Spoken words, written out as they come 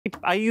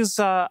I use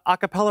a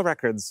cappella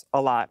records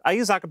a lot. I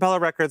use a cappella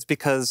records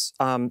because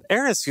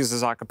Eris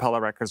uses a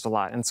cappella records a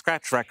lot and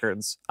scratch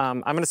records.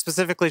 I'm going to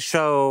specifically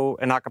show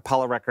an a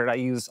cappella record I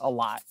use a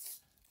lot.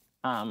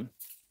 So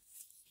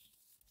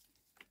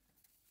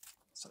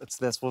it's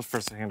this. We'll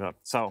first hand it up.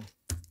 So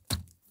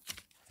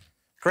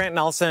Grant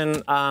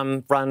Nelson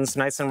runs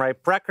Nice and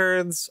Ripe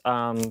Records.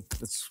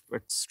 It's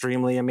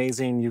extremely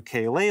amazing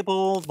UK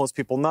label. Most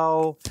people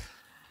know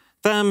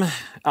them.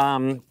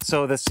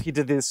 So he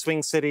did the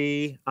Swing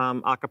City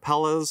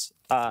acapellas,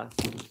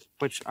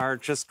 which are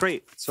just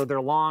great. So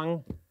they're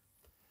long.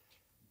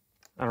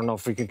 I don't know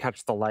if we can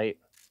catch the light.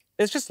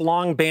 It's just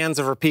long bands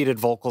of repeated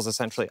vocals,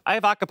 essentially. I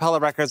have acapella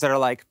records that are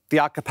like the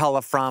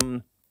acapella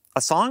from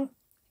a song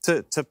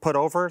to put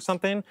over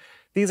something.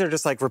 These are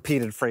just like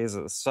repeated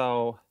phrases.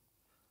 So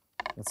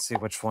let's see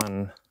which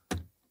one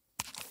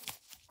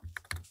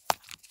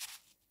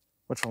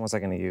was I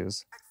going to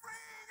use?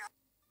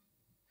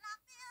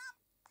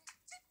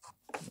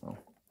 Oh,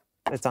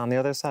 it's on the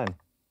other side.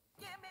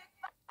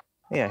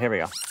 Yeah, here we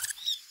go.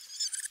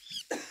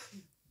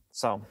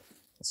 So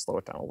let's slow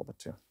it down a little bit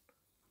too.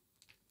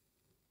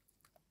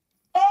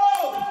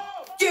 Oh,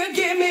 you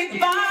give me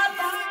vibe.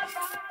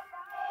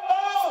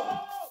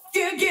 Oh,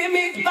 you give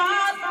me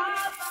vibe.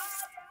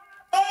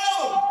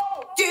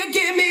 Oh, you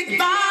give me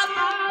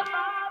vibe.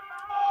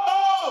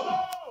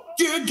 Oh,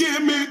 you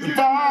give me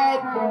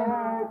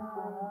vibe.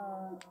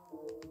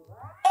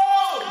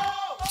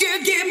 Oh,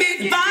 you give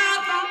me vibe.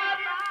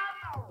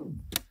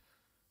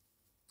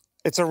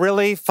 It's a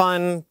really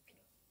fun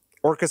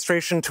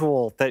orchestration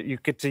tool that you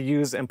get to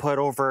use and put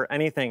over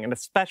anything, and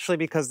especially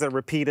because they're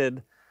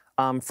repeated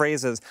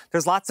phrases.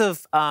 There's lots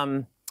of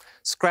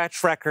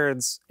scratch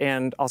records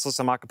and also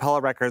some a cappella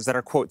records that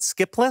are, quote,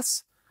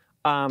 skipless.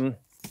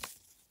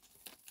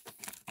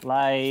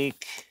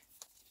 Like,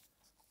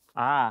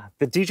 the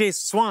DJ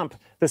Swamp,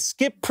 the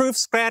skip-proof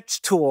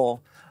scratch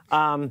tool.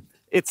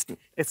 It's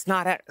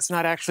not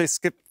actually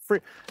skip-free.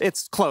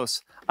 It's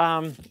close.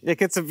 It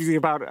gets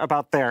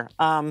about there.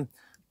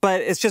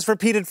 But it's just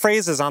repeated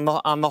phrases on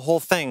the whole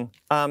thing.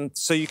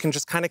 So you can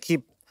just kind of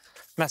keep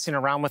messing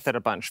around with it a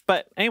bunch.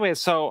 But anyway,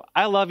 so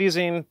I love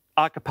using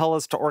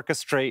acapellas to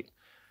orchestrate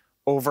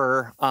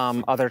over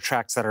other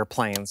tracks that are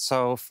playing.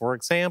 So for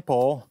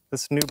example,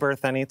 this New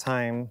Birth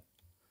Anytime.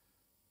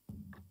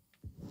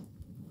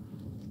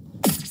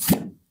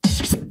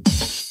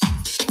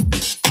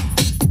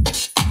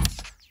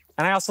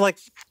 And I also like,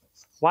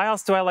 why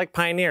else do I like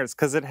Pioneers?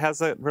 Because it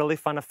has a really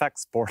fun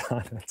effects board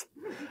on it,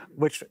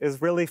 which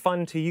is really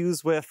fun to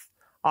use with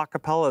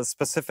acapellas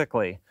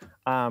specifically.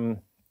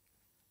 Let's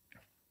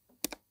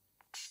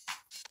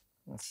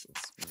see.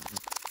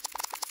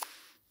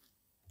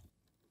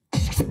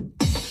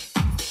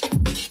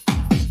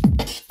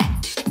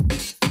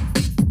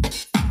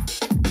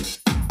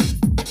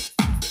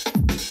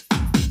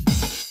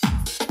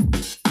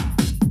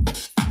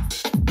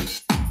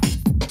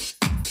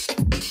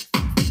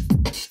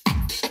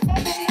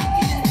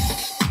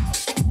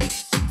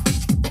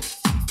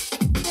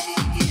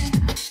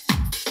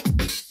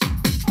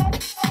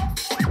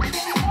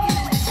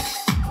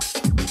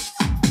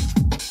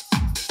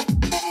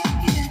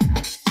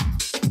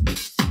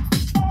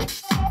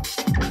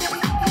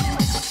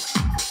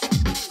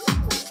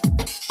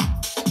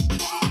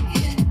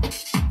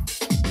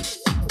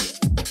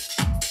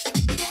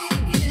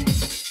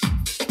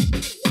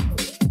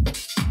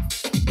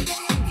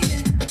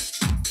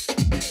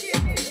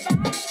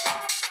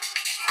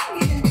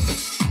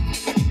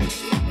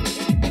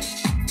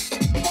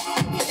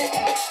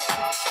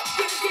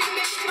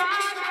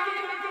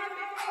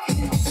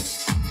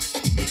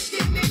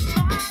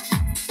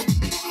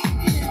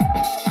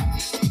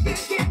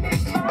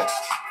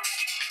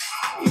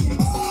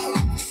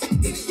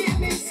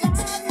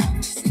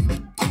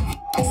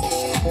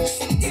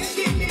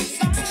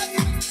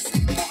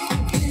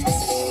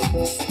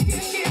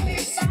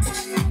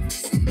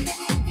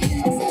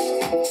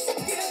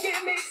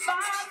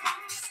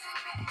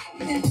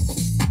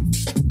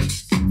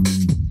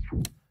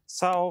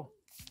 So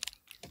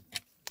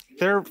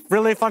they're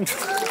really fun.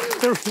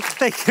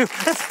 Thank you.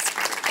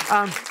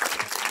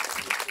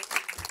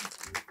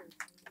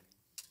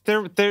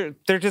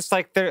 They're just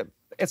like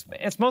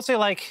it's mostly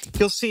like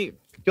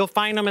you'll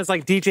find them as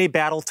like DJ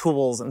battle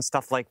tools and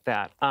stuff like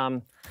that.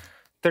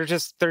 They're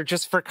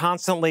just for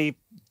constantly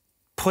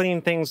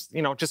putting things,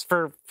 just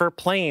for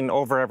playing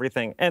over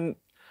everything. And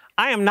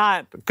I am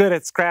not good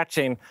at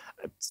scratching.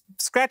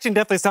 Scratching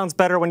definitely sounds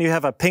better when you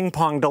have a ping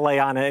pong delay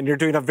on it and you're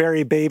doing a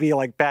very baby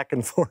like back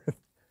and forth.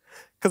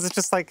 Because it's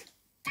just like.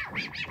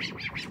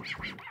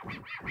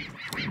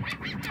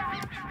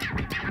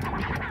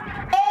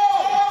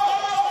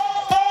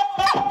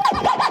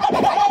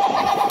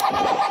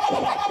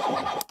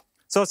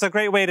 So it's a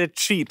great way to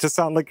cheat, to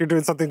sound like you're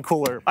doing something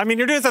cooler. I mean,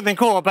 you're doing something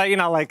cool, but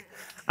like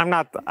I'm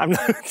not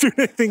doing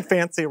anything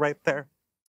fancy right there.